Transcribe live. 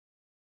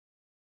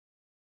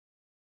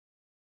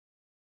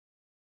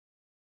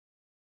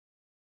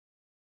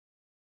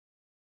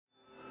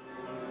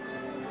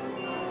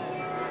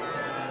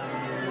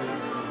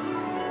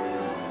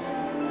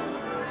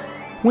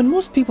When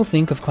most people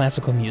think of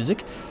classical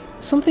music,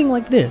 something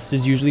like this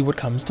is usually what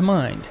comes to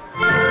mind.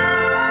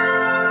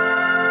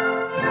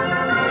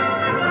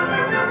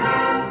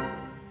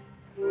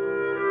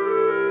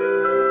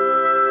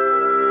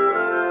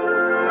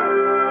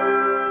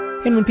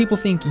 And when people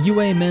think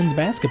UA men's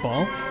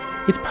basketball,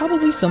 it's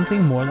probably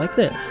something more like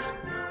this.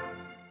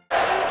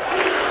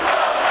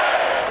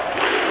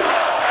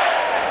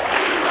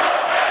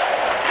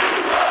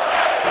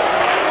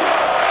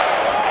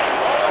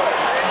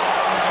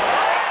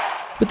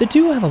 But the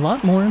two have a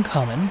lot more in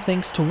common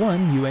thanks to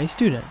one UA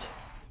student.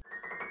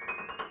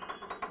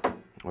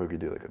 Or we could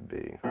do like a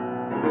B.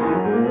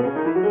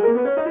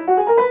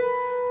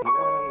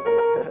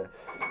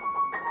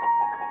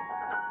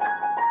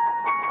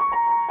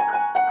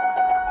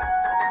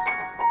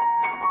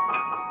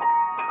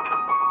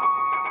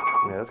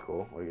 Yeah, that's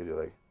cool. What do you do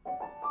like?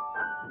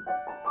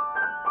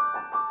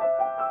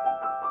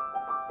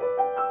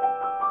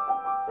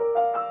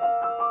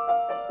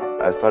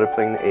 I started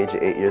playing at the age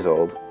of 8 years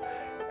old,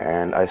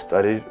 and I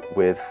studied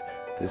with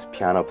this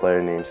piano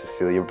player named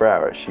Cecilia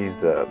Brower. She's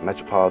the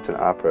Metropolitan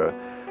Opera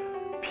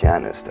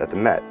pianist at the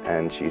Met,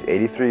 and she's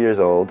 83 years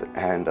old,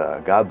 and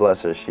God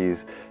bless her,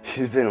 she's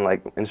been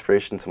like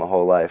inspiration to my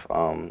whole life.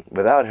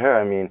 Without her,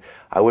 I mean,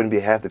 I wouldn't be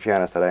half the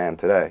pianist that I am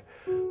today.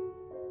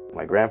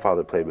 My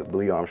grandfather played with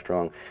Louis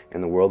Armstrong in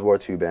the World War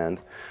II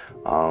band.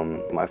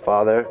 My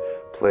father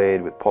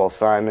played with Paul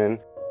Simon.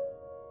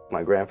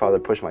 My grandfather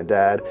pushed my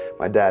dad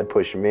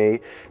pushed me,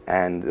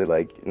 and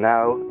like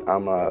now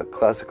I'm a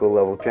classical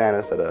level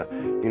pianist at a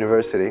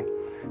university,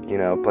 you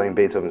know, playing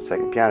Beethoven's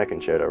Second Piano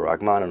Concerto,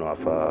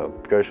 Rachmaninoff,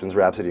 Gershwin's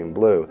Rhapsody in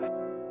Blue.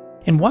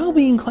 And while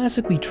being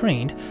classically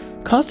trained,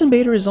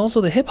 Costenbader is also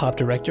the hip-hop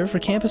director for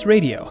campus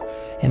radio,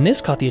 and this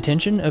caught the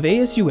attention of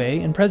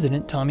ASUA and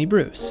President Tommy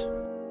Bruce.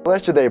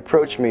 Last year they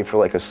approached me for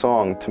like a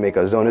song to make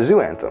a Zona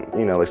Zoo anthem,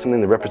 you know, like something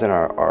to represent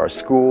our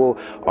school,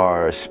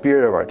 our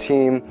spirit of our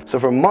team. So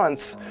for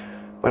months,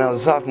 when I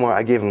was a sophomore,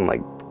 I gave them like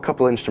a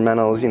couple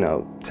instrumentals, you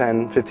know,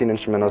 10, 15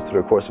 instrumentals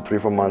through the course of 3 or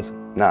 4 months.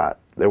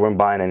 They weren't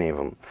buying any of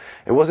them.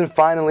 It wasn't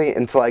finally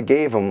until I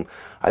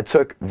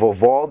took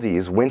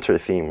Vivaldi's winter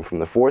theme from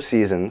the Four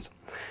Seasons,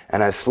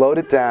 and I slowed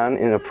it down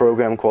in a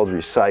program called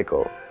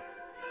Recycle.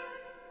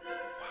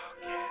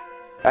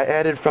 I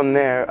added from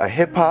there a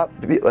hip-hop,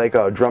 like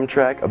a drum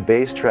track, a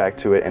bass track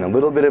to it, and a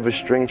little bit of a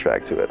string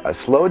track to it. I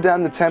slowed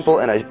down the tempo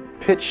and I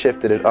pitch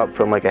shifted it up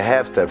from like a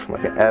half step, from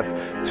like an F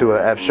to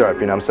a F sharp,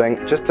 you know what I'm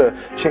saying? Just to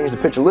change the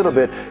pitch a little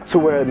bit to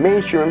where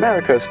mainstream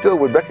America still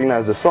would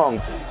recognize the song.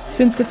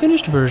 Since the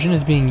finished version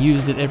is being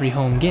used at every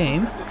home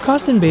game,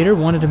 Costenbader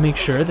wanted to make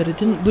sure that it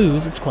didn't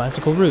lose its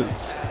classical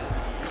roots.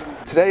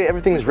 Today,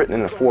 everything is written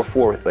in a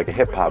 4/4, like a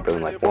hip-hop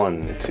rhythm, like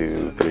 1,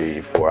 2,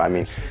 3, 4. I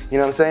mean, you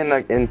know what I'm saying?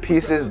 Like in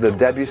pieces, the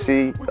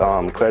Debussy,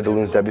 Claire de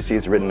Lune's Debussy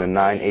is written in a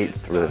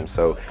 9/8 rhythm.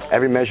 So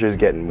every measure is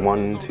getting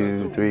 1,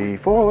 2, 3,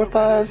 4,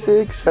 5,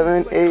 6,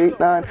 7, 8,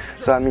 9.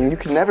 So I mean, you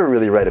can never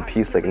really write a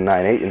piece like a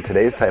 9/8 in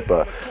today's type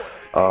of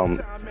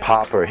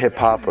pop or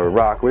hip-hop or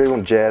rock, whatever you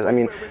want, jazz. I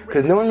mean,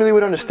 because no one really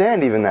would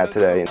understand even that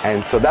today.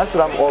 And so that's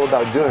what I'm all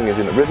about doing, is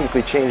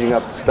rhythmically changing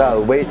up the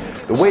style,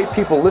 the way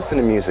people listen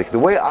to music, the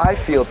way I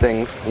feel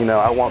things. You know,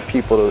 I want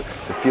people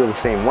to feel the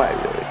same way,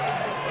 really.